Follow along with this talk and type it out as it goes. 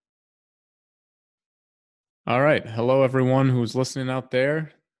All right. Hello, everyone who's listening out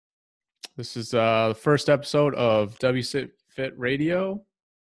there. This is the first episode of Fit Radio.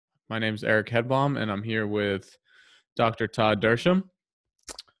 My name is Eric Hedbaum, and I'm here with Dr. Todd Dersham.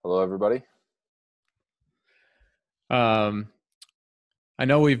 Hello, everybody. Um, I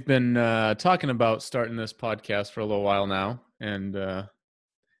know we've been talking about starting this podcast for a little while now, and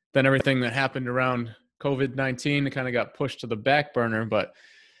then everything that happened around COVID-19 kind of got pushed to the back burner. But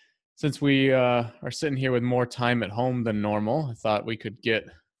since we are sitting here with more time at home than normal, I thought we could get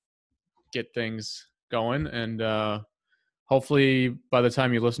things going, and hopefully by the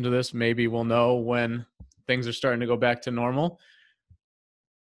time you listen to this, maybe we'll know when things are starting to go back to normal.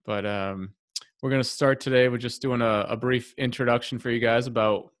 But we're going to start today with just doing a brief introduction for you guys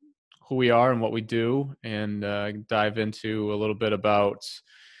about who we are and what we do, and dive into a little bit about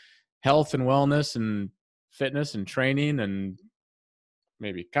health and wellness and fitness and training, and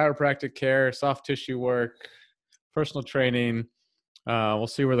maybe chiropractic care, soft tissue work, personal training. We'll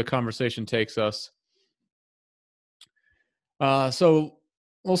see where the conversation takes us. So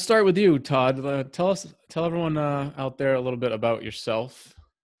we'll start with you, Todd. Tell everyone out there a little bit about yourself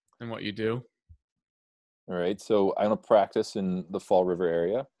and what you do. All right. So I'm a practice in the Fall River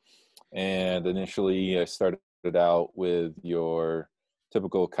area. And initially, I started out with your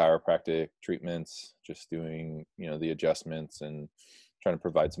typical chiropractic treatments, just doing, the adjustments and trying to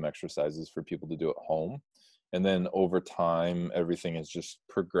provide some exercises for people to do at home. And then over time, everything has just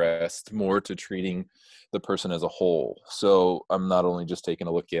progressed more to treating the person as a whole. So I'm not only just taking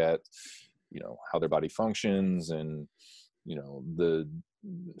a look at, how their body functions and, the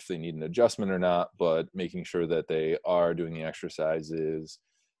if they need an adjustment or not, but making sure that they are doing the exercises,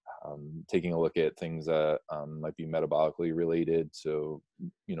 taking a look at things that might be metabolically related. So,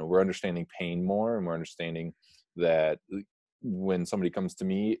 we're understanding pain more, and we're understanding that when somebody comes to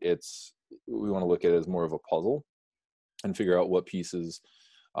me, we want to look at it as more of a puzzle and figure out what pieces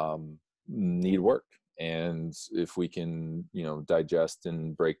need work. And if we can, digest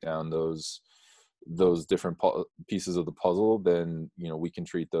and break down those different pieces of the puzzle, then we can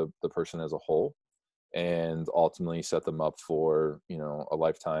treat the person as a whole and ultimately set them up for a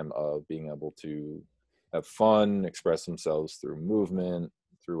lifetime of being able to have fun, express themselves through movement,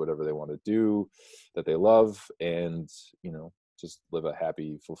 through whatever they want to do that they love, and just live a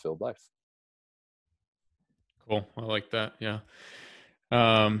happy, fulfilled life. Cool. I like that. Yeah.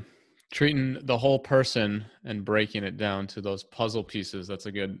 Um, Treating the whole person and breaking it down to those puzzle pieces. That's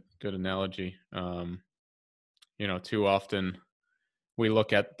a good analogy. Too often we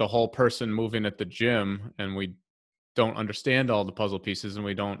look at the whole person moving at the gym, and we don't understand all the puzzle pieces, and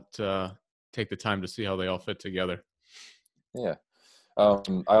we don't take the time to see how they all fit together. Yeah. I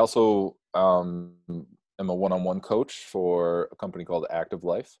also am a one-on-one coach for a company called Active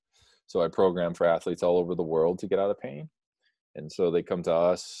Life. So I program for athletes all over the world to get out of pain. And so they come to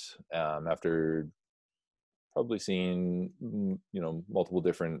us after probably seeing, multiple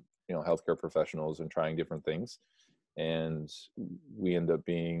different, healthcare professionals and trying different things. And we end up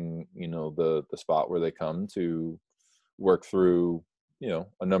being, the spot where they come to work through,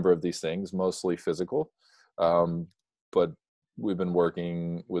 a number of these things, mostly physical. But we've been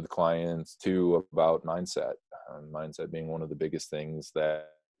working with clients too about mindset, mindset being one of the biggest things that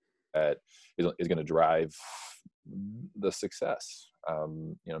is going to drive the success.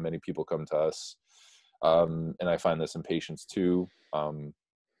 Many people come to us, and I find this in patients too,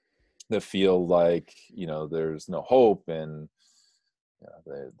 that feel like, there's no hope, and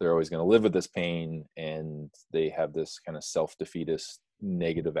they're always going to live with this pain, and they have this kind of self-defeatist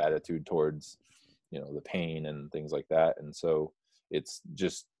negative attitude towards the pain and things like that. And so it's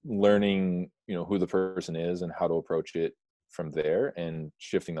just learning who the person is and how to approach it from there, and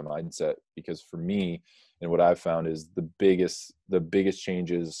shifting the mindset. Because for me, and what I've found is the biggest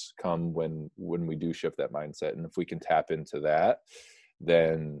changes come when we do shift that mindset. And if we can tap into that,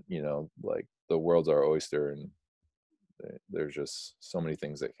 then like the world's our oyster, and there's just so many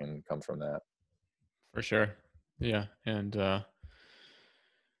things that can come from that. For sure. Yeah. And I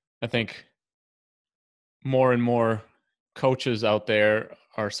think more and more coaches out there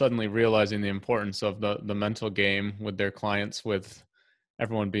are suddenly realizing the importance of the mental game with their clients, with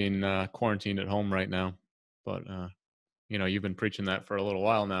everyone being quarantined at home right now. But you've been preaching that for a little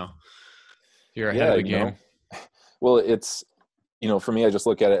while now. You're ahead of Yeah, the game. well, it's for me, I just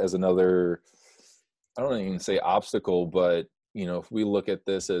look at it as another, I don't even say obstacle, but if we look at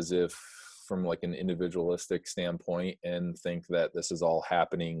this as if from like an individualistic standpoint and think that this is all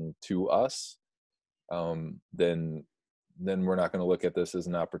happening to us, then we're not going to look at this as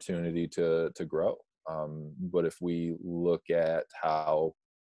an opportunity to grow. But if we look at how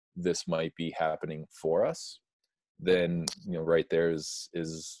this might be happening for us, then, right there is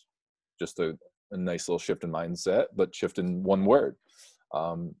just a nice little shift in mindset, but shift in one word.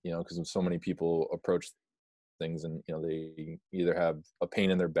 Because so many people approach things and, they either have a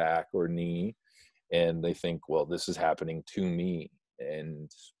pain in their back or knee and they think, well, this is happening to me. And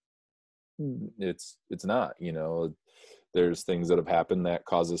it's not, there's things that have happened that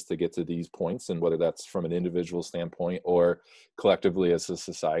cause us to get to these points, and whether that's from an individual standpoint or collectively as a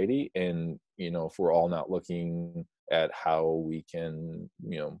society. And, if we're all not looking at how we can,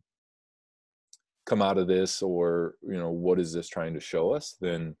 come out of this, or, what is this trying to show us,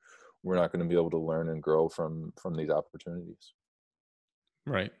 then we're not going to be able to learn and grow from these opportunities.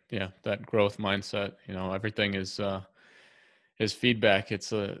 Right. Yeah. That growth mindset, everything is feedback.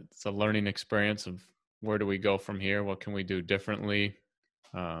 It's a learning experience of where do we go from here? What can we do differently?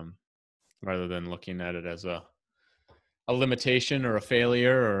 Um, Rather than looking at it as a limitation or a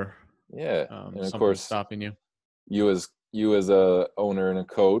failure or Yeah. And of something course, stopping you. you as a owner and a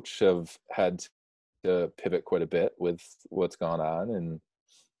coach have had to pivot quite a bit with what's gone on. And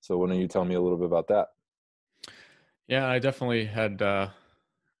so why don't you tell me a little bit about that? Yeah, I definitely had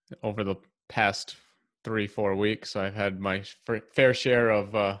over the past 3-4 weeks, I've had my fair share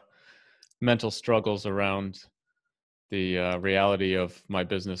of mental struggles around the reality of my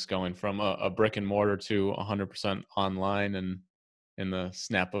business going from a brick and mortar to 100% online, and in the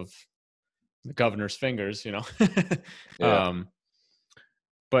snap of the governor's fingers, Yeah.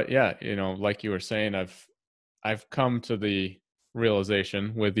 But yeah, like you were saying, I've come to the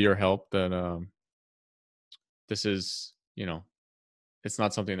realization with your help that this is, it's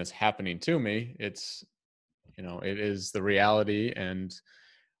not something that's happening to me. It's, it is the reality, and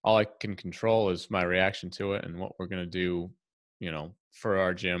all I can control is my reaction to it and what we're going to do, for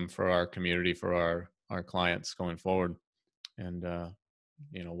our gym, for our community, for our clients going forward. And,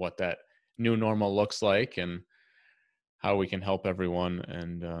 what that new normal looks like and how we can help everyone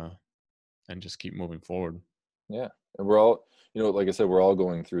and just keep moving forward. Yeah. And we're all, like I said, we're all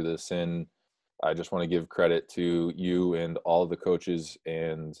going through this. And I just want to give credit to you and all of the coaches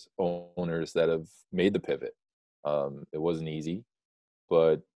and owners that have made the pivot. It wasn't easy,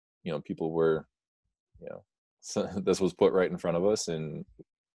 but, people were, so this was put right in front of us, and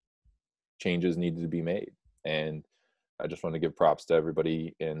changes needed to be made. And I just want to give props to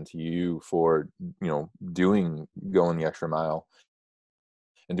everybody and to you for, going the extra mile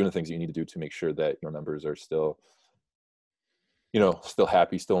and doing the things that you need to do to make sure that your members are still, still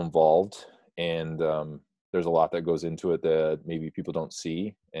happy, still involved. And there's a lot that goes into it that maybe people don't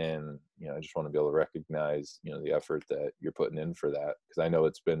see. And, I just want to be able to recognize, the effort that you're putting in for that. Because I know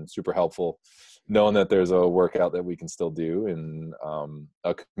it's been super helpful knowing that there's a workout that we can still do, and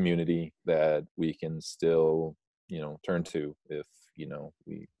a community that we can still, turn to if,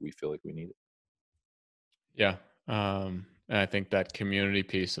 we feel like we need it. Yeah. And I think that community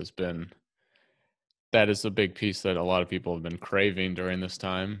piece that is a big piece that a lot of people have been craving during this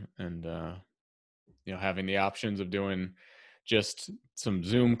time. And, having the options of doing just some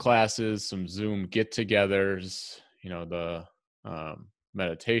Zoom classes, some Zoom get-togethers, the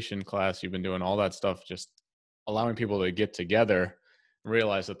meditation class you've been doing, all that stuff, just allowing people to get together,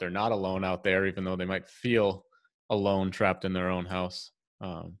 realize that they're not alone out there, even though they might feel alone, trapped in their own house.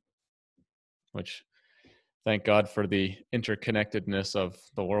 Which, thank God for the interconnectedness of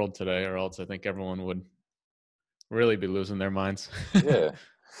the world today, or else I think everyone would really be losing their minds. Yeah.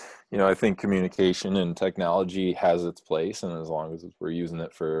 I think communication and technology has its place, and as long as we're using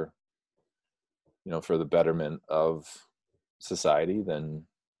it for, for the betterment of society, then,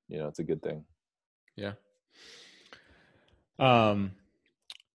 it's a good thing. Yeah. Um,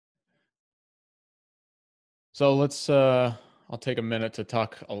 so I'll take a minute to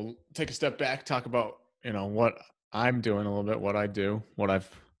talk. I'll take a step back, talk about, what I'm doing a little bit, what I do,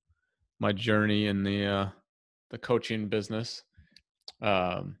 my journey in the coaching business.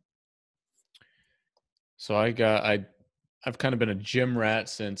 So I've kind of been a gym rat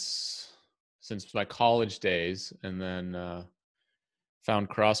since my college days, and then found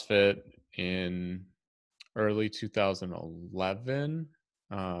CrossFit in early 2011.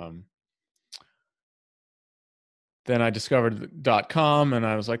 Then I discovered .com, and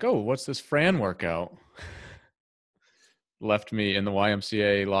I was like, oh, what's this Fran workout? Left me in the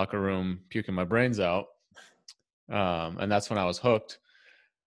YMCA locker room puking my brains out. And that's when I was hooked.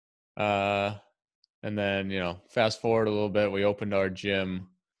 And then, fast forward a little bit, we opened our gym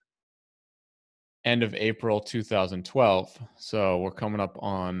end of April 2012. So we're coming up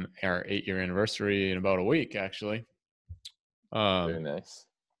on our 8-year anniversary in about a week, actually. Very nice.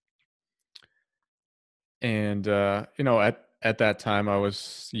 And, at that time I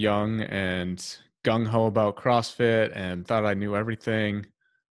was young and gung ho about CrossFit and thought I knew everything.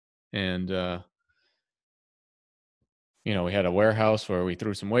 And, we had a warehouse where we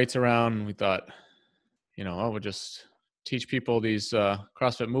threw some weights around and we thought, we'll just teach people these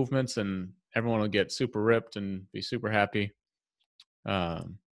CrossFit movements and everyone will get super ripped and be super happy.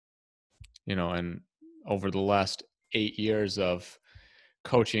 Um, and over the last 8 years of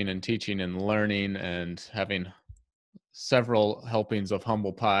coaching and teaching and learning and having several helpings of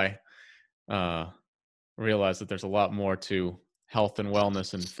humble pie, realize that there's a lot more to health and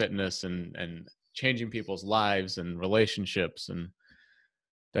wellness and fitness and changing people's lives and relationships and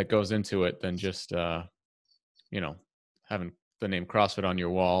that goes into it than just having the name CrossFit on your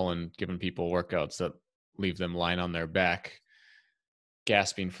wall and giving people workouts that leave them lying on their back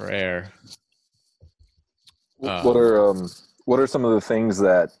gasping for air. What are some of the things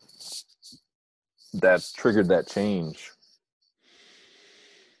that triggered that change?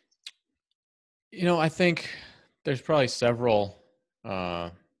 I think there's probably several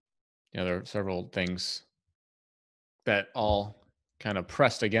there are several things that all kind of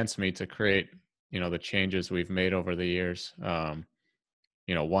pressed against me to create the changes we've made over the years.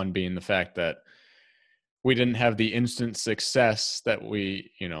 One being the fact that we didn't have the instant success that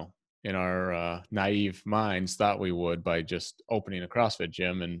we in our naive minds thought we would by just opening a CrossFit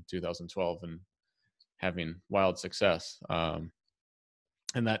gym in 2012 and having wild success. And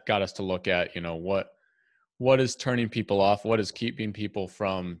that got us to look at what is turning people off, what is keeping people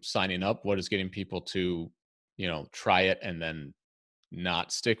from signing up, what is getting people to try it and then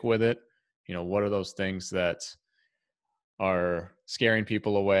not stick with it. What are those things that are scaring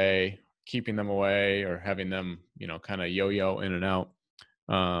people away, keeping them away, or having them kind of yo-yo in and out.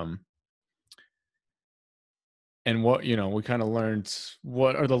 And what we kind of learned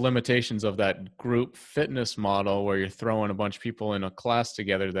what are the limitations of that group fitness model where you're throwing a bunch of people in a class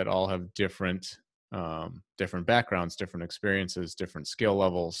together that all have different backgrounds, different experiences, different skill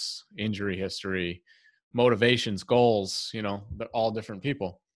levels, injury history, motivations, goals. They're all different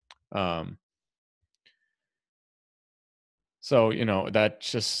people. So that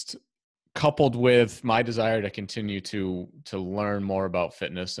just coupled with my desire to continue to learn more about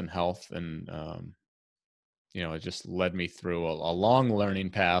fitness and health, and it just led me through a long learning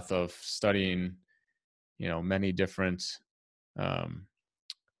path of studying many different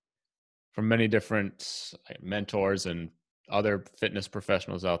from many different mentors and other fitness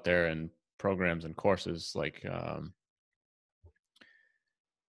professionals out there and programs and courses like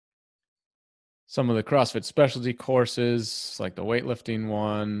some of the CrossFit specialty courses, like the weightlifting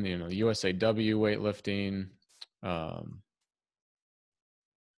one, the USAW weightlifting,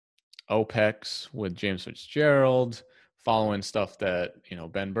 OPEX with James Fitzgerald, following stuff that,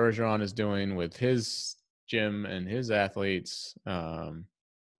 Ben Bergeron is doing with his gym and his athletes,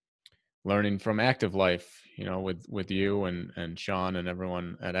 learning from Active Life, with you and Sean and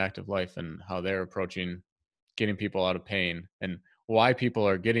everyone at Active Life and how they're approaching getting people out of pain and why people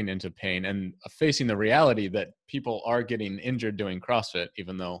are getting into pain and facing the reality that people are getting injured doing CrossFit,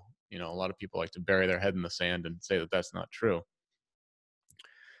 even though, a lot of people like to bury their head in the sand and say that that's not true.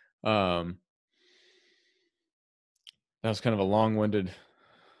 That was kind of a long-winded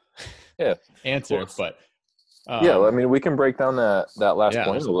answer, but I mean, we can break down that last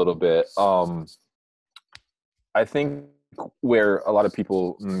point a little bit. I think where a lot of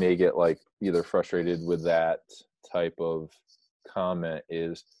people may get like either frustrated with that type of comment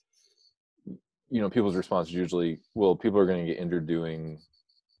is, people's response is usually, well, people are going to get injured doing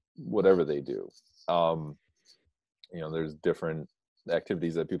whatever they do. There's different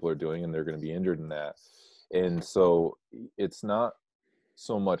activities that people are doing and they're going to be injured in that. And so it's not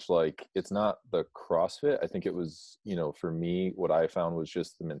so much like, it's not the CrossFit. I think it was, for me, what I found was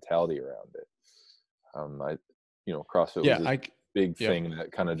just the mentality around it. CrossFit was this big thing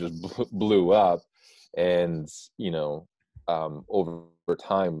that kind of just blew up. And, over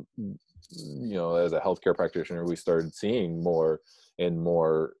time, as a healthcare practitioner, we started seeing more and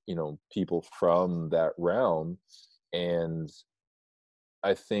more, people from that realm. And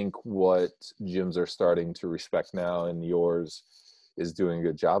I think what gyms are starting to respect now, and yours is doing a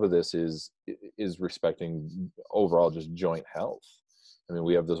good job of this, is respecting overall just joint health. I mean,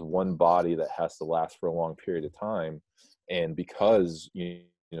 we have this one body that has to last for a long period of time. And because,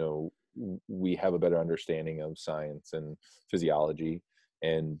 we have a better understanding of science and physiology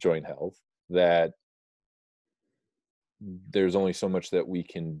and joint health, that there's only so much that we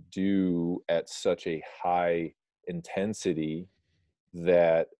can do at such a high intensity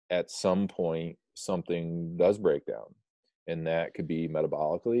that at some point something does break down, and that could be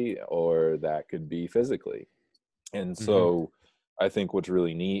metabolically or that could be physically. And Mm-hmm. so I think what's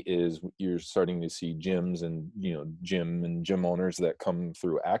really neat is you're starting to see gyms and, gym owners that come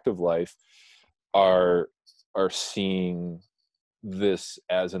through Active Life are seeing this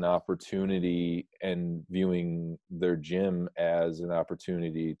as an opportunity and viewing their gym as an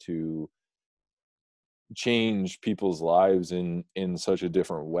opportunity to change people's lives in such a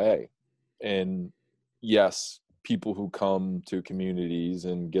different way. And yes, people who come to communities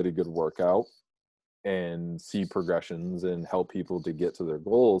and get a good workout and see progressions and help people to get to their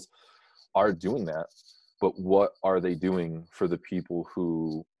goals are doing that. But what are they doing for the people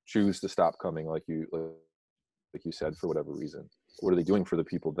who choose to stop coming, like you said, for whatever reason? What are they doing for the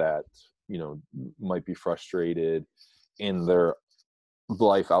people that, might be frustrated in their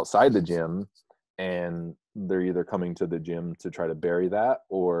life outside the gym, and they're either coming to the gym to try to bury that,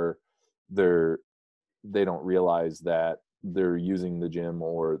 or they don't realize that they're using the gym,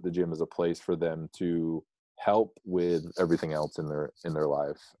 or the gym is a place for them to help with everything else in their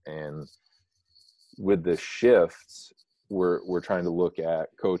life. And with the shifts, we're trying to look at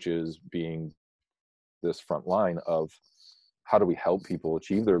coaches being this front line of how do we help people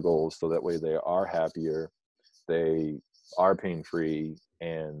achieve their goals so that way they are happier, they are pain free,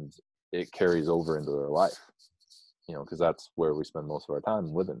 and it carries over into their life, because that's where we spend most of our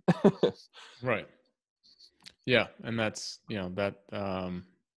time living. Right. Yeah, and that's that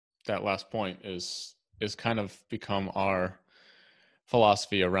last point is kind of become our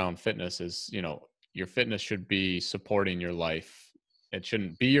philosophy around fitness. Is your fitness should be supporting your life. It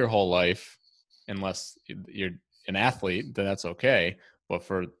shouldn't be your whole life, unless you're an athlete. Then that's okay. But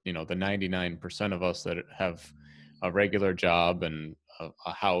for the 99% of us that have a regular job and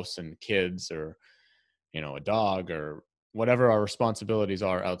a house and kids, or a dog, or whatever our responsibilities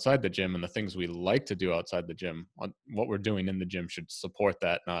are outside the gym, and the things we like to do outside the gym, what we're doing in the gym should support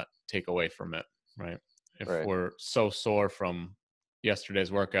that, not take away from it. Right. If Right. we're so sore from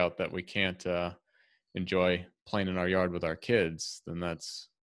yesterday's workout that we can't enjoy playing in our yard with our kids, then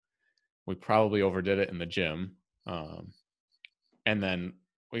we probably overdid it in the gym. And then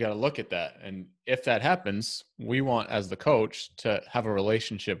we got to look at that. And if that happens, we want, as the coach, to have a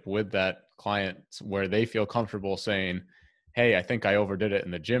relationship with that client where they feel comfortable saying, hey, I think I overdid it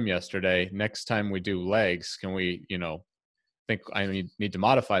in the gym yesterday. Next time we do legs, can we, think I need to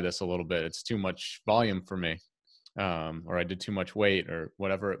modify this a little bit. It's too much volume for me. Or I did too much weight, or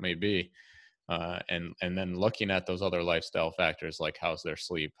whatever it may be. And then looking at those other lifestyle factors, like how's their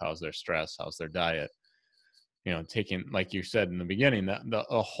sleep, how's their stress, how's their diet, taking, like you said in the beginning, that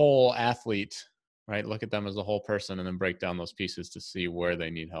a whole athlete, right? Look at them as a whole person, and then break down those pieces to see where they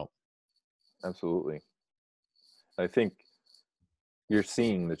need help. Absolutely. I think you're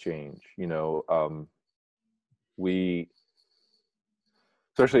seeing the change. We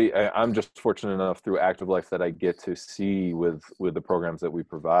especially, I'm just fortunate enough through Active Life that I get to see with the programs that we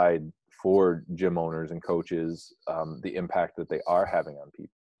provide for gym owners and coaches, the impact that they are having on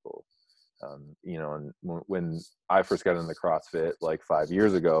people. And when I first got into CrossFit like 5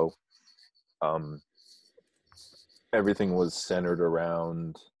 years ago, everything was centered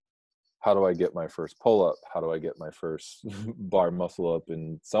around how do I get my first pull up, how do I get my first bar muscle up,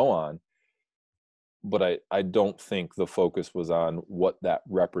 and so on. But I don't think the focus was on what that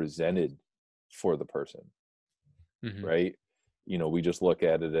represented for the person, Mm-hmm. right? We just look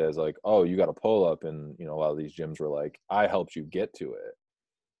at it as like, oh, you got to pull up, and a lot of these gyms were like, I helped you get to it.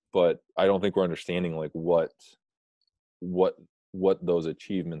 But I don't think we're understanding like what those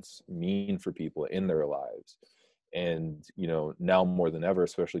achievements mean for people in their lives. And now more than ever,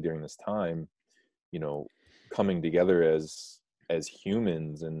 especially during this time, coming together as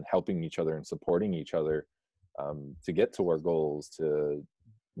humans and helping each other and supporting each other, to get to our goals, to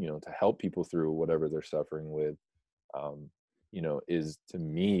to help people through whatever they're suffering with, is, to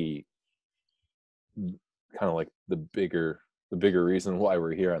me, kind of like the bigger reason why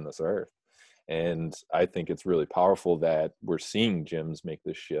we're here on this earth. And I think it's really powerful that we're seeing gyms make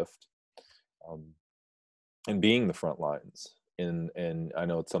this shift, um, and being the front lines. And I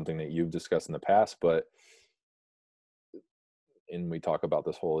know it's something that you've discussed in the past, but and we talk about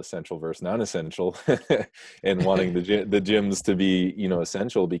this whole essential versus non-essential, and wanting the gyms to be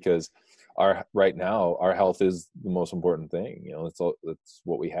essential, because right now our health is the most important thing. It's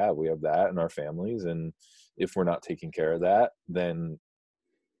what we have that in our families, and if we're not taking care of that, then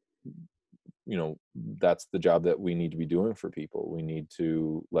that's the job that we need to be doing for people. We need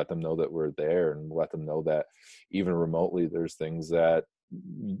to let them know that we're there, and let them know that even remotely there's things that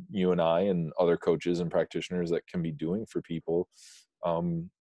you and I and other coaches and practitioners that can be doing for people,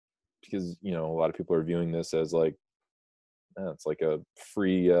 because a lot of people are viewing this as like it's like a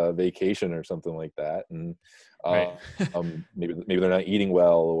free vacation or something like that. And Right. maybe they're not eating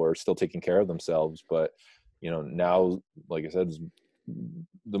well or still taking care of themselves. But now, like I said, is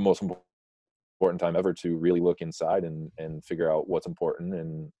the most important time ever to really look inside and figure out what's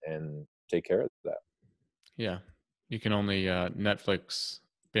important and take care of that. Yeah. You can only Netflix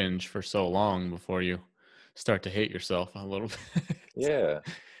binge for so long before you start to hate yourself a little bit. Yeah,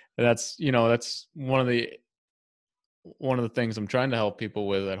 That's one of the things I'm trying to help people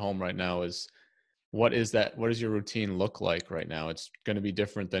with at home right now is what does your routine look like right now? It's going to be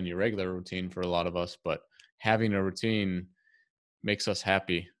different than your regular routine for a lot of us, but having a routine makes us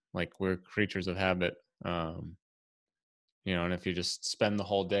happy. Like we're creatures of habit. Um, and if you just spend the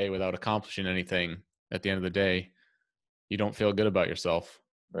whole day without accomplishing anything at the end of the day, you don't feel good about yourself.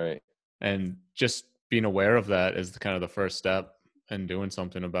 right. And just being aware of that is kind of the first step and doing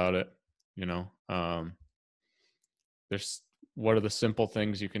something about it. You know, there's what are the simple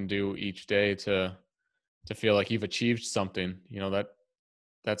things you can do each day to feel like you've achieved something.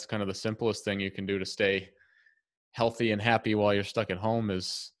 That's kind of the simplest thing you can do to stay healthy and happy while you're stuck at home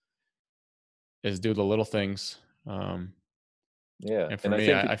is do the little things. Um, Yeah, and for and I me,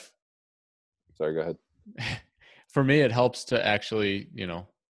 think sorry, go ahead. for me, it helps to actually,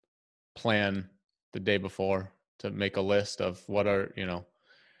 plan the day before to make a list of what are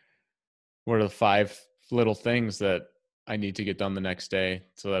the 5 little things that I need to get done the next day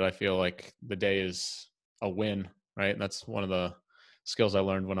so that I feel like the day is a win, right? And that's one of the skills I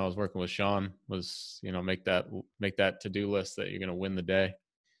learned when I was working with Sean was, make that to-do list that you're going to win the day.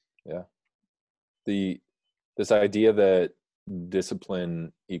 Yeah, the this idea that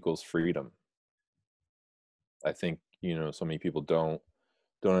discipline equals freedom. I think so many people don't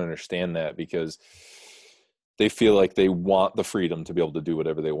understand that because they feel like they want the freedom to be able to do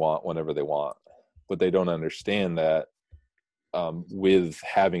whatever they want whenever they want, but they don't understand that with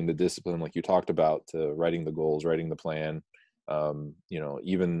having the discipline, like you talked about, to writing the goals, writing the plan.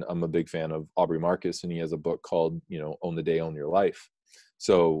 Even I'm a big fan of Aubrey Marcus, and he has a book called Own the Day, Own Your Life.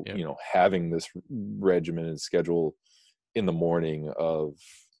 So Yep. having this regimented schedule in the morning of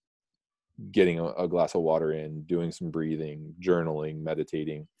getting a glass of water in, doing some breathing, journaling,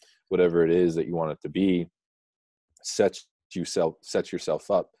 meditating, whatever it is that you want it to be, sets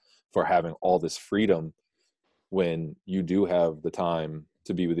yourself up for having all this freedom when you do have the time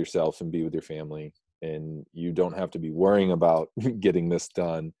to be with yourself and be with your family, and you don't have to be worrying about getting this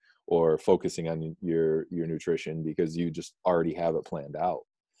done or focusing on your nutrition because you just already have it planned out.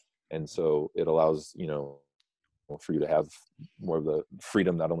 And so it allows for you to have more of the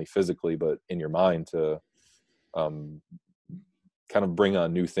freedom, not only physically but in your mind, to um, kind of bring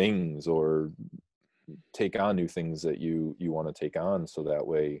on new things or take on new things that you want to take on, so that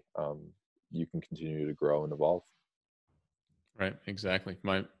way you can continue to grow and evolve. Right. Exactly.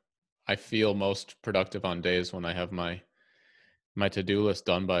 I feel most productive on days when I have my to-do list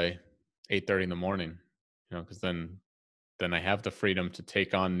done by 8:30 in the morning, because then I have the freedom to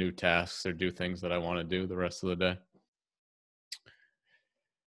take on new tasks or do things that I want to do the rest of the day.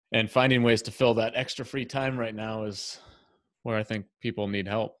 And finding ways to fill that extra free time right now is where I think people need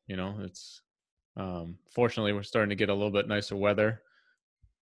help. It's fortunately we're starting to get a little bit nicer weather.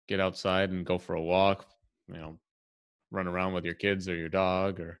 Get outside and go for a walk, run around with your kids or your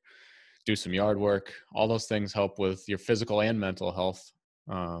dog or do some yard work. All those things help with your physical and mental health.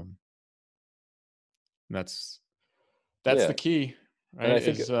 Um, that's the Yeah, key, and right? I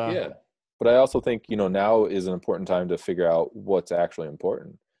think Is yeah, but I also think now is an important time to figure out what's actually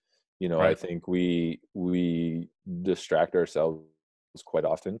important. I right. think we distract ourselves quite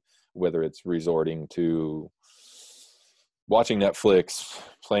often, whether it's resorting to watching Netflix,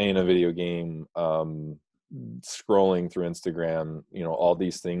 playing a video game, scrolling through Instagram. All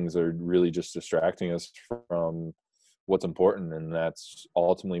these things are really just distracting us from what's important, and that's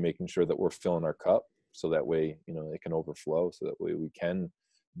ultimately making sure that we're filling our cup, so that way it can overflow, so that way we can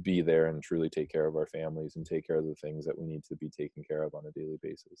be there and truly take care of our families and take care of the things that we need to be taken care of on a daily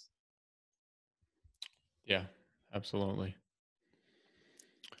basis. Yeah, absolutely.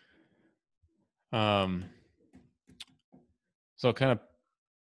 Um, so kind of,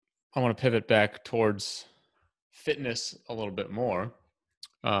 I want to pivot back towards fitness a little bit more.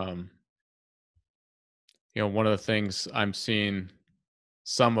 Um, one of the things I'm seeing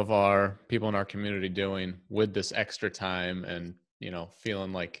some of our people in our community doing with this extra time and,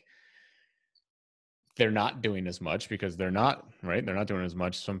 feeling like they're not doing as much because they're not, right? They're not doing as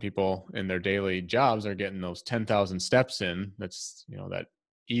much. Some people in their daily jobs are getting those 10,000 steps in. That's, that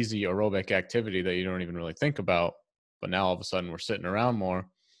easy aerobic activity that you don't even really think about. But now all of a sudden we're sitting around more.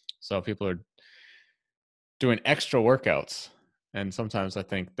 So people are doing extra workouts. And sometimes I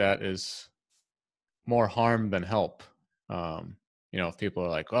think that is more harm than help. If people are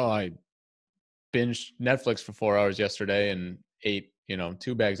like, oh, I binged Netflix for 4 hours yesterday and ate,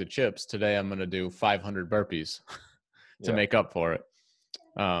 2 bags of chips. Today I'm going to do 500 burpees to Yeah. make up for it.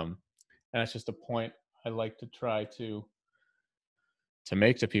 And that's just a point I like to try to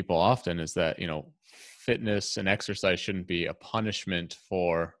make to people often, is that, fitness and exercise shouldn't be a punishment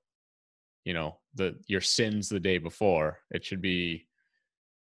for, your sins the day before. It should be,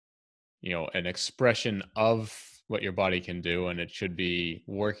 an expression of what your body can do, and it should be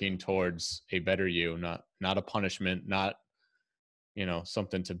working towards a better you, not a punishment, not,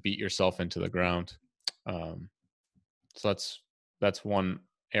 something to beat yourself into the ground. So that's one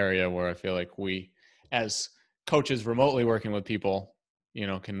area where I feel like we, as coaches remotely working with people,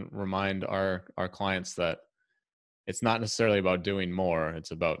 can remind our clients that it's not necessarily about doing more.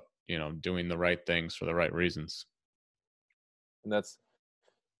 It's about, doing the right things for the right reasons. And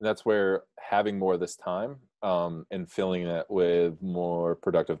that's where having more of this time, and filling it with more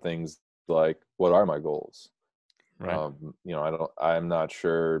productive things, like, what are my goals? Right. I'm not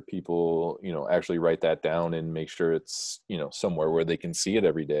sure people, actually write that down and make sure it's, somewhere where they can see it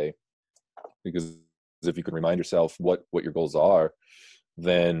every day. Because if you can remind yourself what your goals are,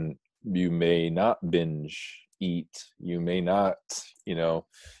 then you may not binge eat, you may not,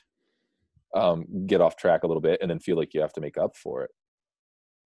 get off track a little bit and then feel like you have to make up for it.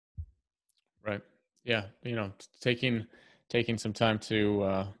 Right. Yeah. Taking some time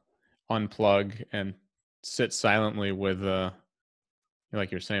to unplug and sit silently with, like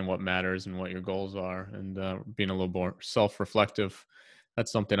you're saying, what matters and what your goals are, and being a little more self-reflective.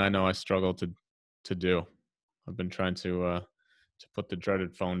 That's something I know I struggle to do. I've been trying to put the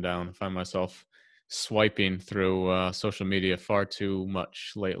dreaded phone down. I find myself swiping through social media far too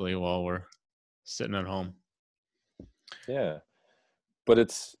much lately while we're sitting at home. Yeah. But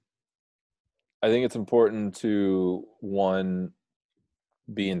I think it's important to, one,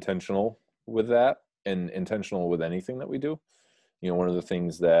 be intentional with that, and intentional with anything that we do. One of the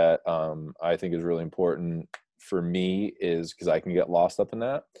things that, I think is really important for me, is because I can get lost up in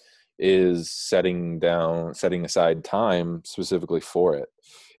that, is setting aside time specifically for it,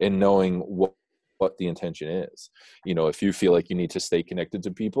 and knowing what the intention is. If you feel like you need to stay connected to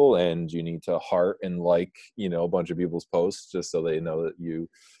people and you need to heart and like, a bunch of people's posts just so they know that you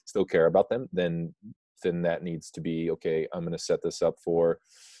still care about them, then that needs to be, okay, I'm going to set this up for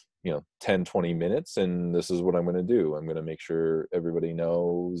 10-20 minutes, and this is what I'm going to do. I'm going to make sure everybody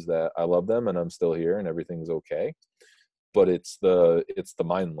knows that I love them and I'm still here and everything's okay. But it's the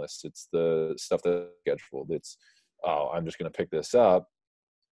mindless, it's the stuff that's scheduled. It's, oh, I'm just going to pick this up,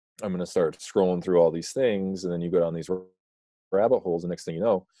 I'm going to start scrolling through all these things, and then you go down these rabbit holes, and next thing you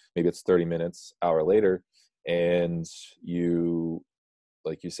know, maybe it's 30 minutes, hour later, and you,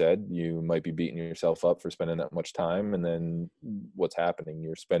 like you said, you might be beating yourself up for spending that much time. And then what's happening?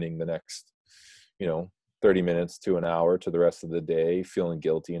 You're spending the next, 30 minutes to an hour to the rest of the day feeling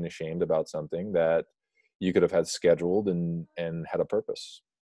guilty and ashamed about something that you could have had scheduled and had a purpose.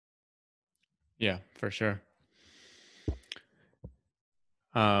 Yeah, for sure.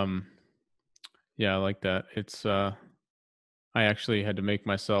 Um, yeah, I like that. It's, I actually had to make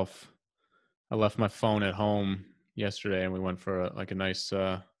myself, I left my phone at home yesterday and we went for a nice,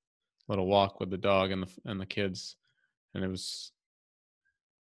 little walk with the dog and the kids. And it was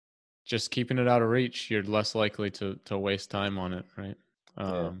just keeping it out of reach. You're less likely to waste time on it. Right. Yeah.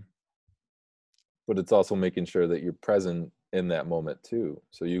 Um, But it's also making sure that you're present in that moment too.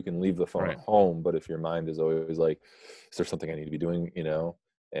 So you can leave the phone at right. home, but if your mind is always like, is there something I need to be doing,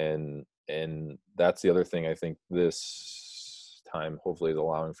 and that's the other thing I think this time hopefully is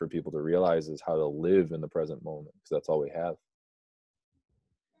allowing for people to realize, is how to live in the present moment, because that's all we have.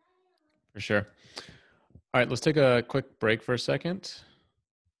 For sure. All right, let's take a quick break for a second.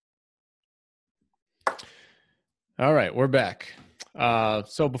 All right, we're back.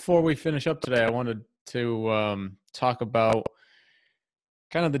 So before we finish up today, I wanted to talk about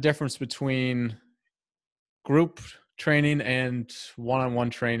kind of the difference between group training and one-on-one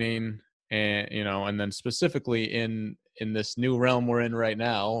training, and and then specifically in this new realm we're in right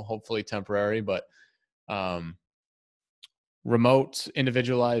now, hopefully temporary, but um, remote,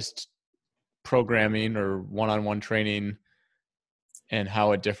 individualized programming or one-on-one training, and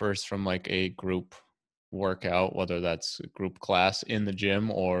how it differs from like a group workout, whether that's a group class in the gym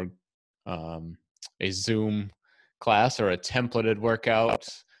or a Zoom class, or a templated workout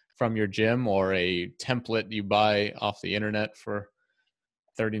from your gym, or a template you buy off the internet for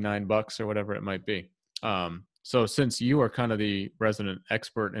 $39 or whatever it might be. So since you are kind of the resident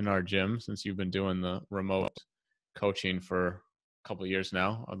expert in our gym, since you've been doing the remote coaching for a couple of years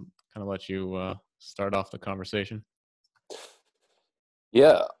now, I'll kind of let you start off the conversation.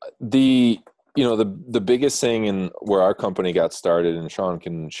 Yeah, the the biggest thing in where our company got started, and Sean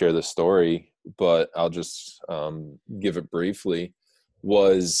can share the story, but I'll just give it briefly,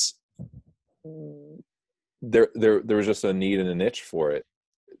 was there was just a need and a niche for it.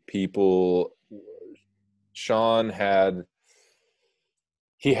 People, Sean had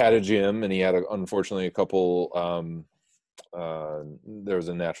he had a gym, and he had unfortunately a couple. There was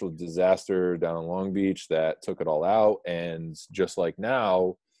a natural disaster down in Long Beach that took it all out, and just like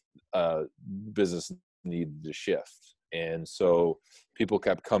now, business needed to shift. And so people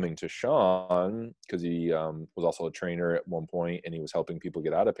kept coming to Sean because he was also a trainer at one point, and he was helping people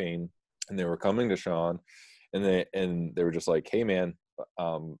get out of pain. And they were coming to Sean, and they were just like, "Hey, man,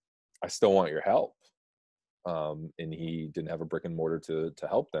 I still want your help." And he didn't have a brick and mortar to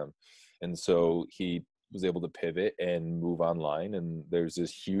help them, and so he was able to pivot and move online. And there's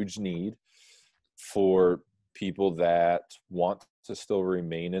this huge need for people that want to still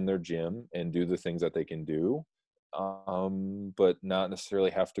remain in their gym and do the things that they can do, but not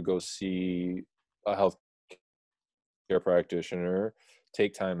necessarily have to go see a health care practitioner,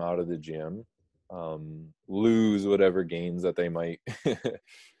 take time out of the gym, lose whatever gains that they might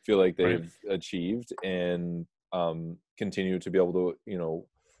feel like Right. they've achieved, and continue to be able to,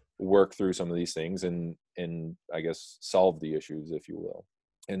 work through some of these things and I guess solve the issues, if you will.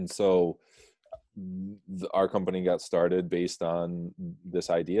 And so our company got started based on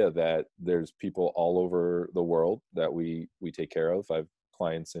this idea that there's people all over the world that we take care of. I have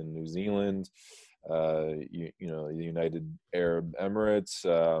clients in New Zealand, the United Arab Emirates.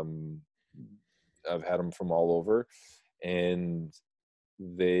 I've had them from all over, and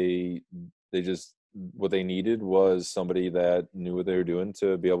they just, what they needed was somebody that knew what they were doing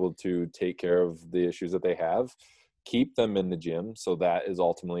to be able to take care of the issues that they have, keep them in the gym. So that is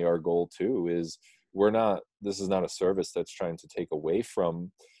ultimately our goal too, is this is not a service that's trying to take away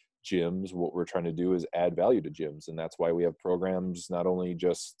from gyms. What we're trying to do is add value to gyms. And that's why we have programs, not only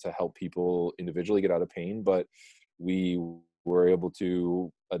just to help people individually get out of pain, but we were able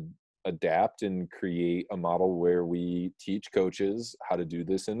to adapt and create a model where we teach coaches how to do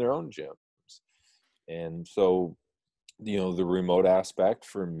this in their own gyms. And so, the remote aspect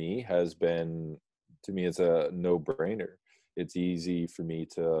for me has been, to me, it's a no-brainer. It's easy for me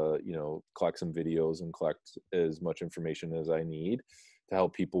to, collect some videos and collect as much information as I need to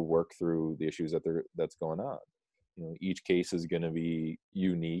help people work through the issues that's going on. Each case is going to be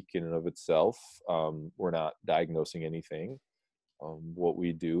unique in and of itself. We're not diagnosing anything. What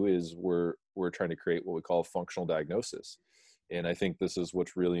we do is we're trying to create what we call functional diagnosis. And I think this is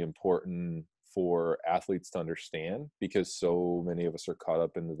what's really important for athletes to understand, because so many of us are caught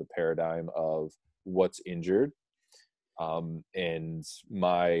up into the paradigm of what's injured. And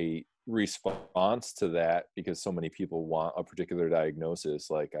my response to that, because so many people want a particular diagnosis,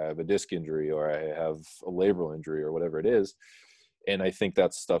 like I have a disc injury or I have a labral injury or whatever it is. And I think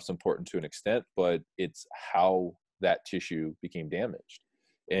that stuff's important to an extent, but it's how that tissue became damaged.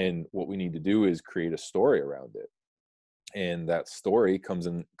 And what we need to do is create a story around it. And that story comes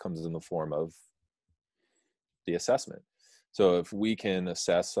in the form of the assessment. So if we can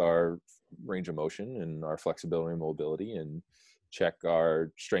assess our range of motion and our flexibility and mobility and check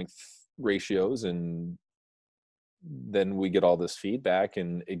our strength ratios, and then we get all this feedback,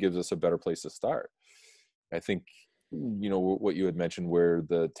 and it gives us a better place to start. I think, what you had mentioned where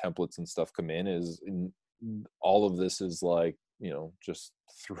the templates and stuff come in, all of this is like, just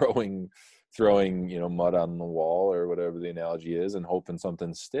throwing, mud on the wall or whatever the analogy is, and hoping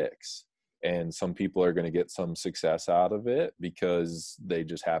something sticks. And some people are going to get some success out of it because they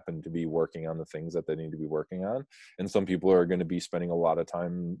just happen to be working on the things that they need to be working on. And some people are going to be spending a lot of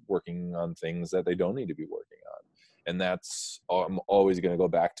time working on things that they don't need to be working on. And I'm always going to go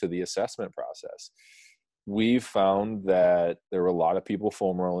back to the assessment process. We've found that there were a lot of people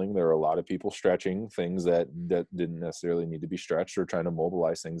foam rolling. There were a lot of people stretching things that didn't necessarily need to be stretched, or trying to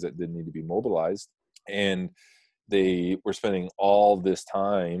mobilize things that didn't need to be mobilized. And they were spending all this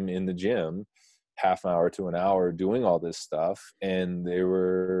time in the gym, half an hour to an hour, doing all this stuff. And they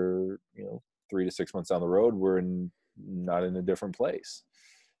were, 3 to 6 months down the road, we're not in a different place.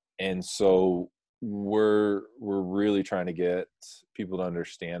 And so we're really trying to get people to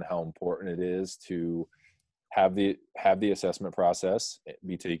understand how important it is to have the assessment process,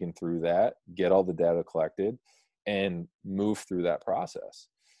 be taken through that, get all the data collected, and move through that process.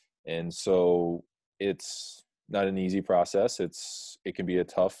 And so it's not an easy process. It can be a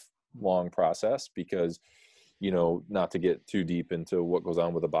tough, long process, because not to get too deep into what goes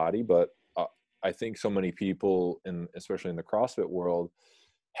on with the body, but I think so many people, especially in the CrossFit world,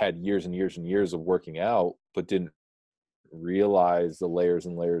 had years and years and years of working out, but didn't realize the layers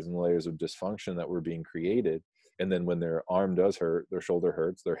and layers and layers of dysfunction that were being created. And then when their arm does hurt, their shoulder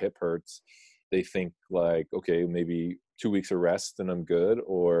hurts, their hip hurts, they think like, okay, maybe 2 weeks of rest and I'm good,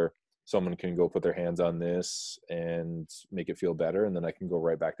 or someone can go put their hands on this and make it feel better, and then I can go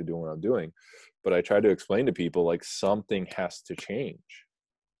right back to doing what I'm doing. But I try to explain to people, like, something has to change.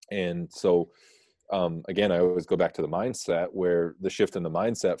 And so again, I always go back to the mindset, where the shift in the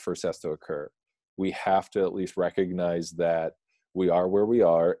mindset first has to occur. We have to at least recognize that we are where we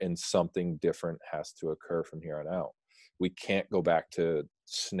are, and something different has to occur from here on out. We can't go back to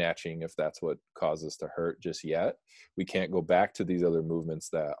snatching if that's what causes to hurt just yet. We can't go back to these other movements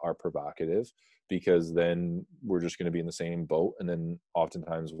that are provocative, because then we're just going to be in the same boat. And then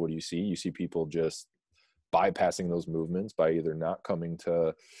oftentimes, what do you see? You see people just bypassing those movements by either not coming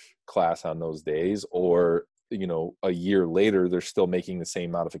to class on those days, or a year later they're still making the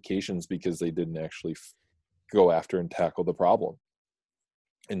same modifications because they didn't actually go after and tackle the problem.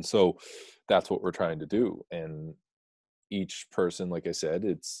 And so that's what we're trying to do. And each person, like I said,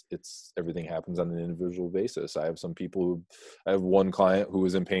 it's everything happens on an individual basis. I have one client who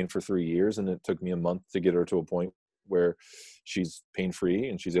was in pain for 3 years, and it took me a month to get her to a point where she's pain-free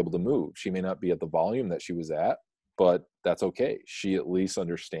and she's able to move. She may not be at the volume that she was at, but that's okay. She at least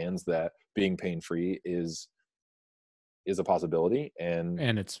understands that being pain-free is a possibility, and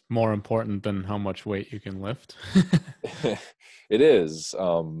it's more important than how much weight you can lift. it is,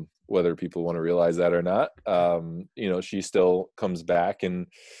 whether people want to realize that or not. She still comes back and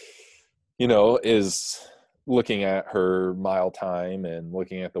is looking at her mile time and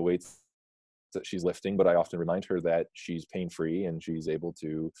looking at the weights that she's lifting, but I often remind her that she's pain-free and she's able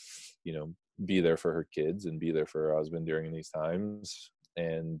to be there for her kids and be there for her husband during these times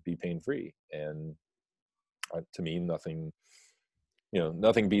and be pain-free. And to me, nothing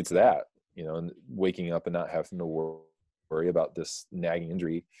beats that, and waking up and not having to worry about this nagging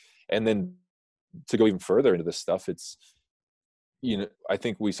injury. And then to go even further into this stuff, it's, I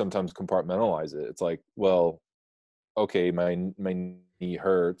think we sometimes compartmentalize it. It's like, well, okay, my knee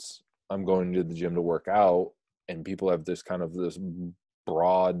hurts, I'm going to the gym to work out. And people have this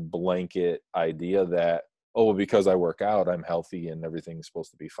broad blanket idea that, oh, well, because I work out, I'm healthy and everything's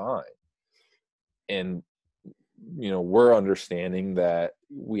supposed to be fine. And we're understanding that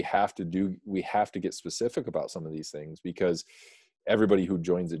we have to get specific about some of these things, because everybody who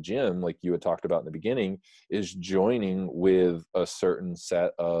joins a gym, like you had talked about in the beginning, is joining with a certain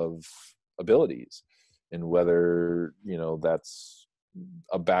set of abilities. And whether, that's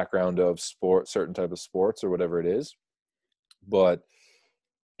a background of certain type of sports or whatever it is. But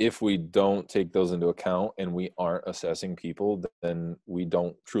if we don't take those into account and we aren't assessing people, then we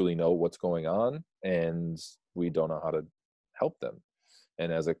don't truly know what's going on, and we don't know how to help them.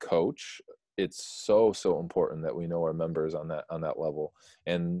 And as a coach, it's so important that we know our members on that level,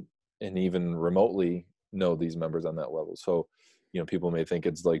 and even remotely know these members on that level. So, people may think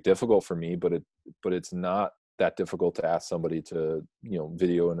it's like difficult for me, but it's not that difficult to ask somebody to,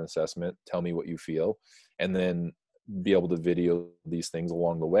 video an assessment, tell me what you feel, and then be able to video these things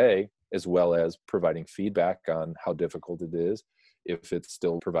along the way, as well as providing feedback on how difficult it is, if it's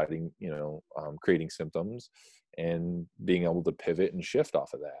still providing, creating symptoms, and being able to pivot and shift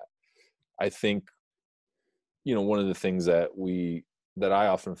off of that. I think, one of the things that I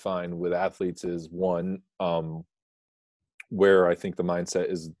often find with athletes is one, where I think the mindset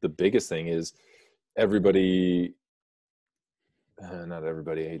is the biggest thing, is everybody, not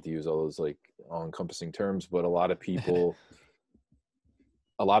everybody, I hate to use all those like all-encompassing terms, but a lot of people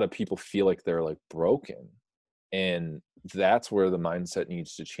feel like they're like broken. And that's where the mindset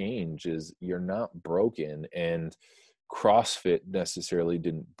needs to change, is you're not broken. And CrossFit necessarily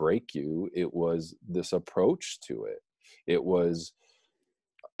didn't break you. It was this approach to it. It was,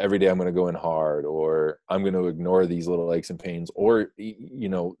 every day I'm going to go in hard, or I'm going to ignore these little aches and pains, or,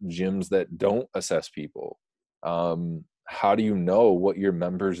 gyms that don't assess people. How do you know what your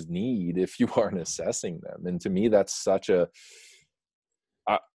members need if you aren't assessing them? And to me, that's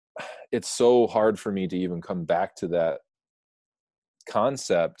it's so hard for me to even come back to that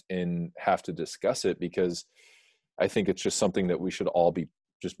concept and have to discuss it, because I think it's just something that we should all be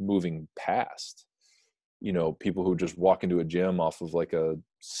just moving past. People who just walk into a gym off of like a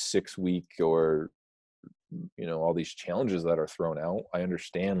 6-week or, all these challenges that are thrown out. I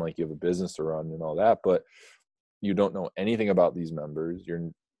understand, like, you have a business to run and all that, but you don't know anything about these members.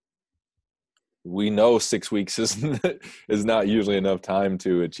 We know 6 weeks is not usually enough time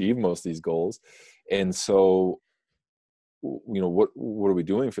to achieve most of these goals. And so, what are we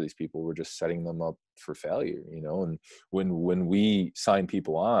doing for these people? We're just setting them up for failure, and when we sign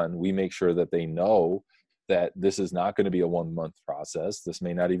people on, we make sure that they know that this is not going to be a 1 month process. This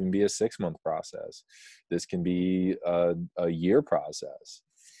may not even be a 6 month process. This can be a year process.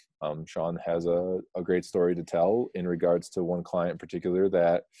 Sean has a great story to tell in regards to one client in particular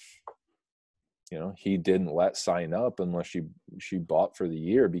that, he didn't let sign up unless she bought for the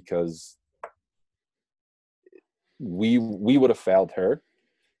year, because we would have failed her,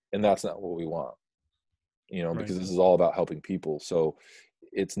 and that's not what we want, Right. because this is all about helping people. So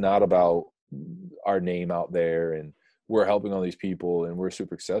it's not about our name out there and we're helping all these people and we're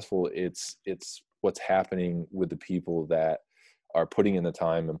super successful. It's what's happening with the people that are putting in the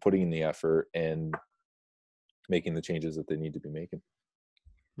time and putting in the effort and making the changes that they need to be making.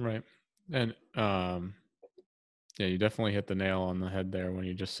 Right. And yeah, you definitely hit the nail on the head there when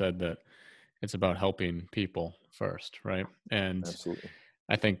you just said that it's about helping people first, right? And Absolutely.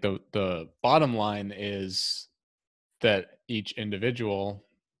 I think the bottom line is that each individual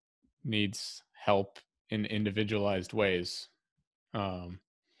needs help in individualized ways. Um,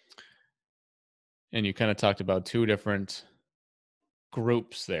 and you kind of talked about two different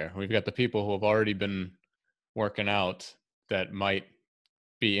groups there. We've got the people who have already been working out that might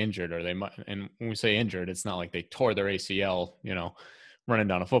be injured, or they might, and when we say injured, it's not like they tore their ACL, running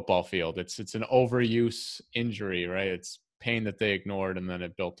down a football field. It's an overuse injury, right? It's pain that they ignored, and then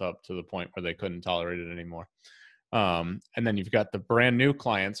it built up to the point where they couldn't tolerate it anymore. And then you've got the brand new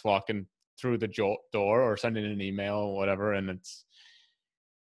clients walking through the door or sending an email or whatever, and it's,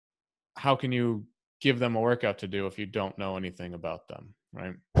 how can you give them a workout to do if you don't know anything about them,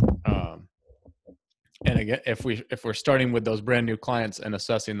 right? And again, if we're starting with those brand new clients and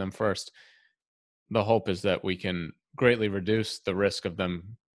assessing them first, the hope is that we can greatly reduce the risk of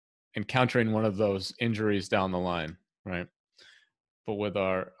them encountering one of those injuries down the line, right? But with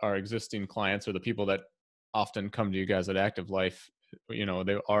our existing clients, or the people that often come to you guys at Active Life, they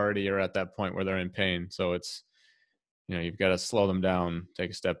already are at that point where they're in pain. So it's, you've got to slow them down, take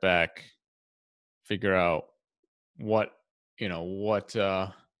a step back, figure out what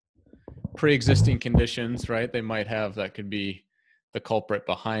pre-existing conditions, right, they might have that could be the culprit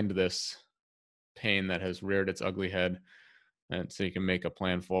behind this pain that has reared its ugly head, and so you can make a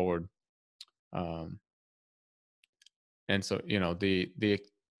plan forward. And so, the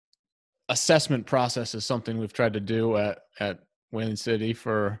assessment process is something we've tried to do at Wayland City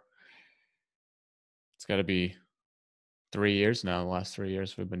for, it's got to be 3 years now. The last 3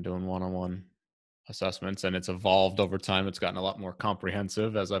 years we've been doing one-on-one assessments, and it's evolved over time. It's gotten a lot more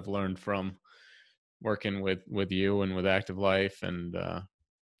comprehensive as I've learned from working with you and with Active Life, and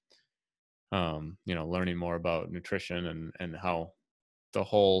learning more about nutrition and how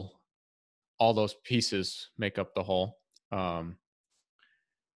all those pieces make up the whole.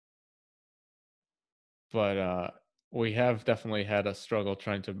 But we have definitely had a struggle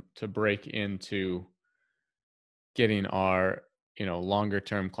trying to break into getting our longer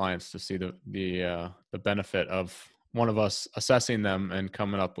term clients to see the benefit of one of us assessing them and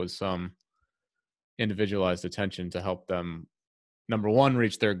coming up with some individualized attention to help them, number one,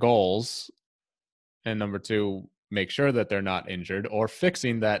 reach their goals, and number two, make sure that they're not injured, or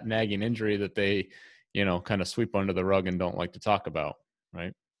fixing that nagging injury that they kind of sweep under the rug and don't like to talk about,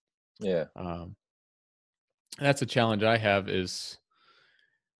 right? Yeah. That's a challenge I have, is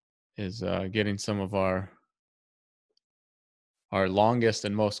getting some of our longest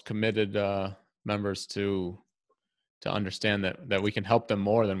and most committed members to understand that we can help them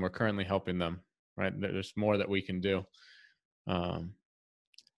more than we're currently helping them, right? There's more that we can do. And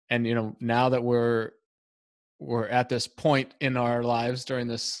now that we're at this point in our lives during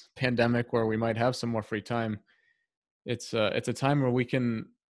this pandemic where we might have some more free time, it's a time where we can,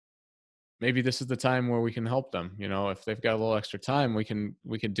 maybe this is the time where we can help them. If they've got a little extra time, we can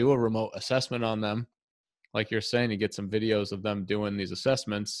do a remote assessment on them. Like you're saying, you get some videos of them doing these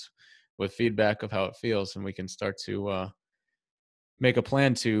assessments with feedback of how it feels, and we can start to make a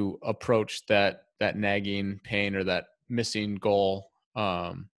plan to approach that nagging pain or that missing goal,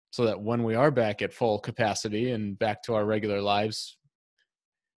 so that when we are back at full capacity and back to our regular lives,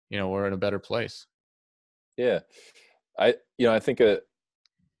 we're in a better place. Yeah. I think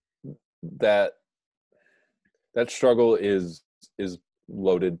that struggle is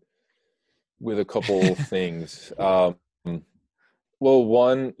loaded with a couple things. Well,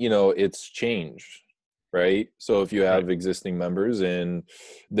 one, it's change, right? So if you have existing members and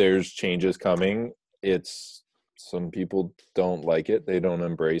there's changes coming, some people don't like it, they don't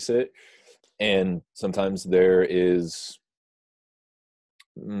embrace it, and sometimes there is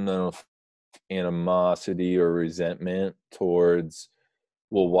animosity or resentment towards,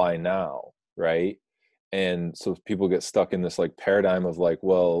 well, why now, right? And so people get stuck in this like paradigm of like,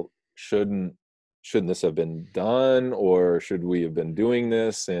 well, shouldn't this have been done, or should we have been doing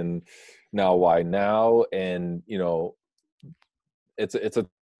this, and now why now? And it's a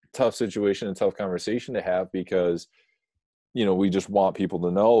tough situation and tough conversation to have, because we just want people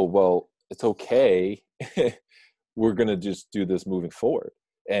to know, well, it's okay. We're going to just do this moving forward,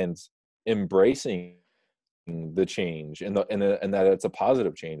 and embracing the change, and that it's a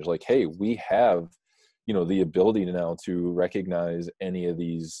positive change. Like, hey, we have the ability now to recognize any of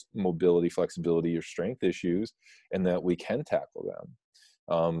these mobility, flexibility, or strength issues, and that we can tackle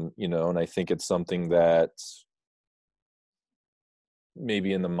them. And I think it's something that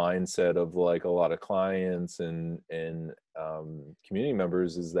maybe in the mindset of like a lot of clients and community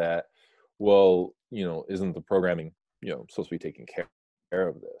members is that, well, isn't the programming supposed to be taking care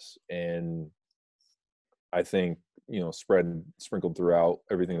of this? And I think sprinkled throughout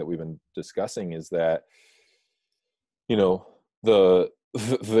everything that we've been discussing is that the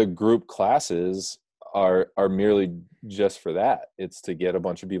the group classes are merely just for that. It's to get a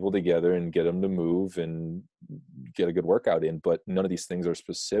bunch of people together and get them to move and get a good workout in, but none of these things are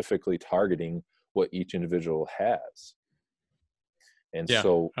specifically targeting what each individual has. And Yeah.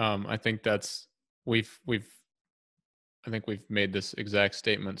 so I think that's, we've I think we've made this exact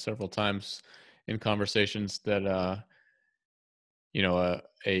statement several times in conversations that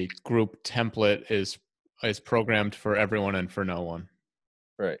a group template is programmed for everyone and for no one.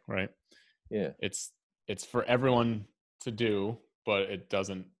 right. Right. Yeah. It's for everyone to do, but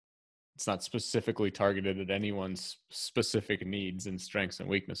it's not specifically targeted at anyone's specific needs and strengths and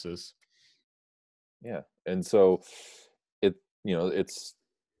weaknesses. Yeah. And so it's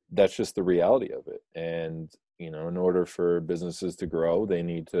that's just the reality of it. And in order for businesses to grow, they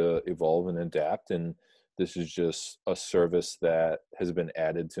need to evolve and adapt. And this is just a service that has been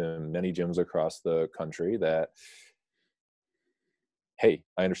added to many gyms across the country that, hey,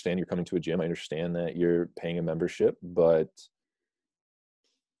 I understand you're coming to a gym. I understand that you're paying a membership, but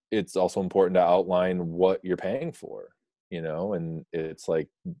it's also important to outline what you're paying for, and it's like,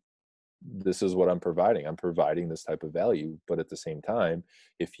 this is what I'm providing. I'm providing this type of value. But at the same time,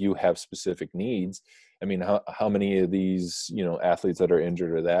 if you have specific needs, I mean, how many of these, athletes that are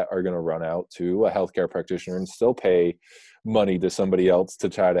injured or that are going to run out to a healthcare practitioner and still pay money to somebody else to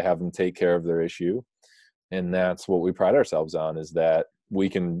try to have them take care of their issue? And that's what we pride ourselves on, is that we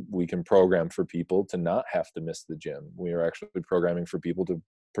can program for people to not have to miss the gym. We are actually programming for people to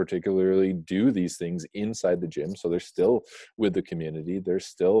particularly do these things inside the gym, so they're still with the community, they're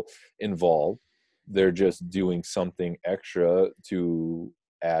still involved, they're just doing something extra to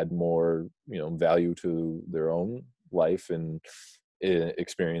add more value to their own life and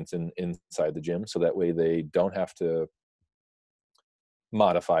experience inside the gym, so that way they don't have to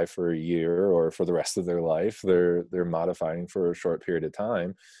modify for a year or for the rest of their life. They're modifying for a short period of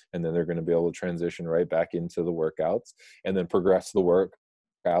time, and then they're going to be able to transition right back into the workouts and then progress the workouts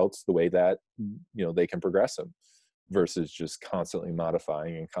the way that they can progress them, versus just constantly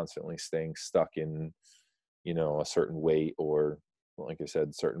modifying and constantly staying stuck in a certain weight, or like I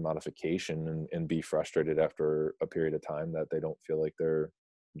said, certain modification, and be frustrated after a period of time that they don't feel like they're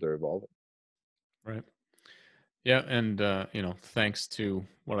evolving. Right. Yeah. And, thanks to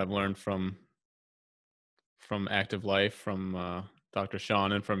what I've learned from Active Life, from Dr.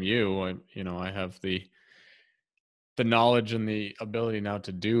 Sean, and from you, I have the knowledge and the ability now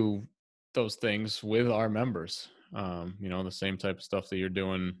to do those things with our members. The same type of stuff that you're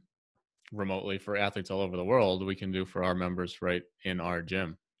doing remotely for athletes all over the world, we can do for our members right in our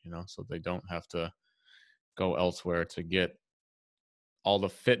gym, so they don't have to go elsewhere to get all the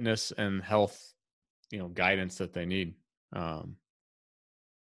fitness and health, guidance that they need. And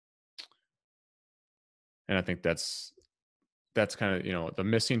I think that's kind of, the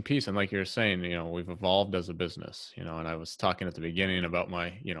missing piece. And like you're saying, we've evolved as a business, and I was talking at the beginning about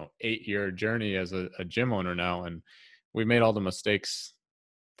my 8-year journey as a gym owner now, and we made all the mistakes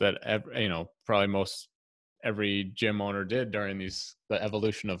that probably most every gym owner did during the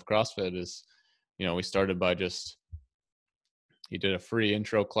evolution of CrossFit. Is we started by just, you did a free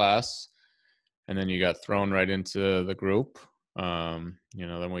intro class, and then you got thrown right into the group. Then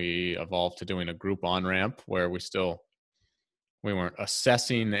we evolved to doing a group on ramp, where we weren't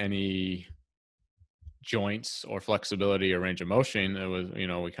assessing any joints or flexibility or range of motion. It was,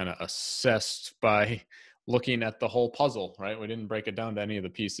 we kind of assessed by looking at the whole puzzle, right? We didn't break it down to any of the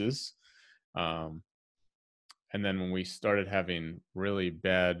pieces. And then when we started having really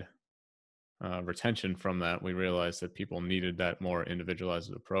bad retention from that, we realized that people needed that more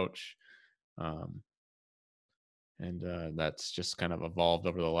individualized approach. And that's just kind of evolved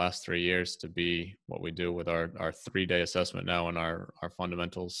over the last 3 years to be what we do with our 3-day assessment now and our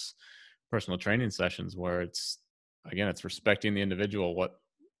fundamentals personal training sessions, where it's respecting the individual, what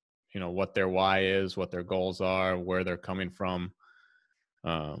their why is, what their goals are, where they're coming from.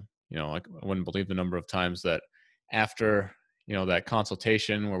 I wouldn't believe the number of times that after that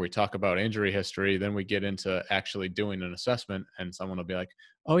consultation where we talk about injury history, then we get into actually doing an assessment, and someone will be like,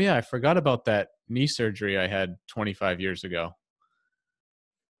 "Oh yeah, I forgot about that knee surgery I had 25 years ago."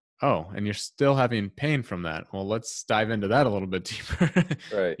 Oh, and you're still having pain from that. Well, let's dive into that a little bit deeper.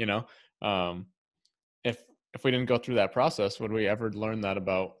 Right. you know, um, if we didn't go through that process, would we ever learn that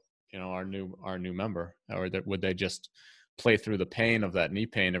about our new member, or would they just play through the pain of that knee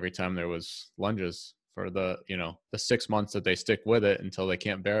pain every time there was lunges for the 6 months that they stick with it until they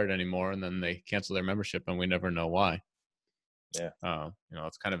can't bear it anymore, and then they cancel their membership and we never know why. Yeah.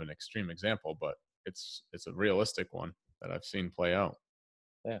 It's kind of an extreme example, but it's a realistic one that I've seen play out.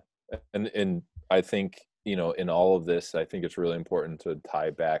 Yeah. And I think, in all of this, I think it's really important to tie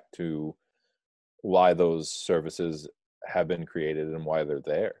back to why those services have been created and why they're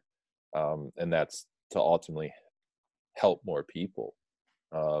there. And that's to ultimately help more people.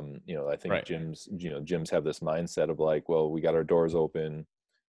 I think Right. gyms have this mindset of like, well, we got our doors open,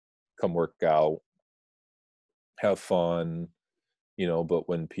 come work out, have fun, but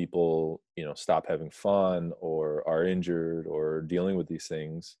when people, stop having fun or are injured or dealing with these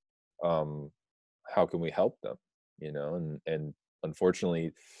things, how can we help them? And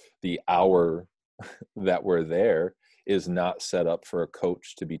unfortunately, the hour that we're there is not set up for a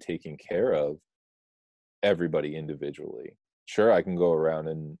coach to be taking care of everybody individually. Sure, I can go around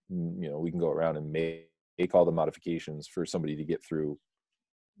and we can go around and make all the modifications for somebody to get through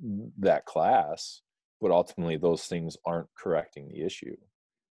that class, but ultimately those things aren't correcting the issue.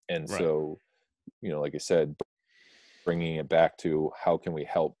 And Right. so, like I said, bringing it back to how can we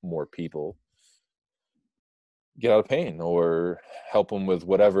help more people get out of pain or help them with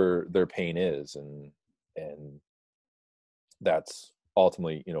whatever their pain is, and that's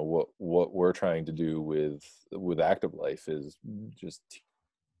ultimately what we're trying to do with Active Life is just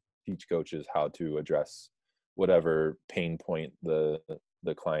teach coaches how to address whatever pain point the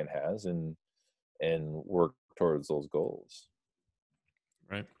client has and work towards those goals.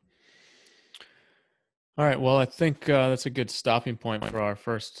 Right. All right. Well, I think that's a good stopping point for our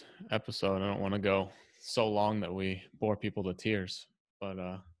first episode. I don't want to go so long that we bore people to tears,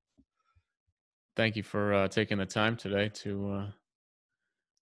 but thank you for taking the time today to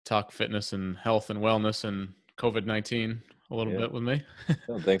talk fitness and health and wellness and COVID-19 a little Yeah. bit with me.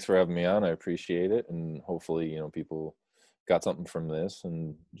 No, thanks for having me on. I appreciate it, and hopefully, people got something from this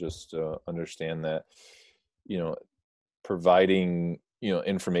and just understand that, you know, providing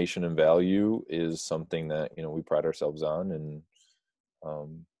information and value is something that we pride ourselves on,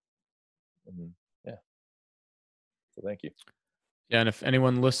 um, and yeah. So thank you. Yeah, and if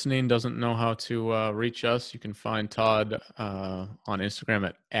anyone listening doesn't know how to reach us, you can find Todd on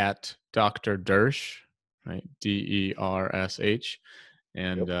Instagram at Dr. Dersh, right? DERSH.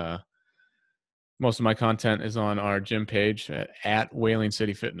 And Yep. most of my content is on our gym page at Whaling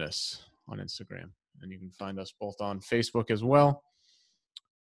City Fitness on Instagram. And you can find us both on Facebook as well.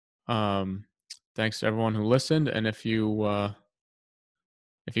 Thanks to everyone who listened. And if you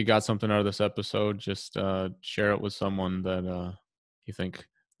got something out of this episode, just share it with someone that you think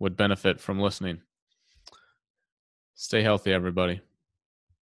would benefit from listening. Stay healthy, everybody.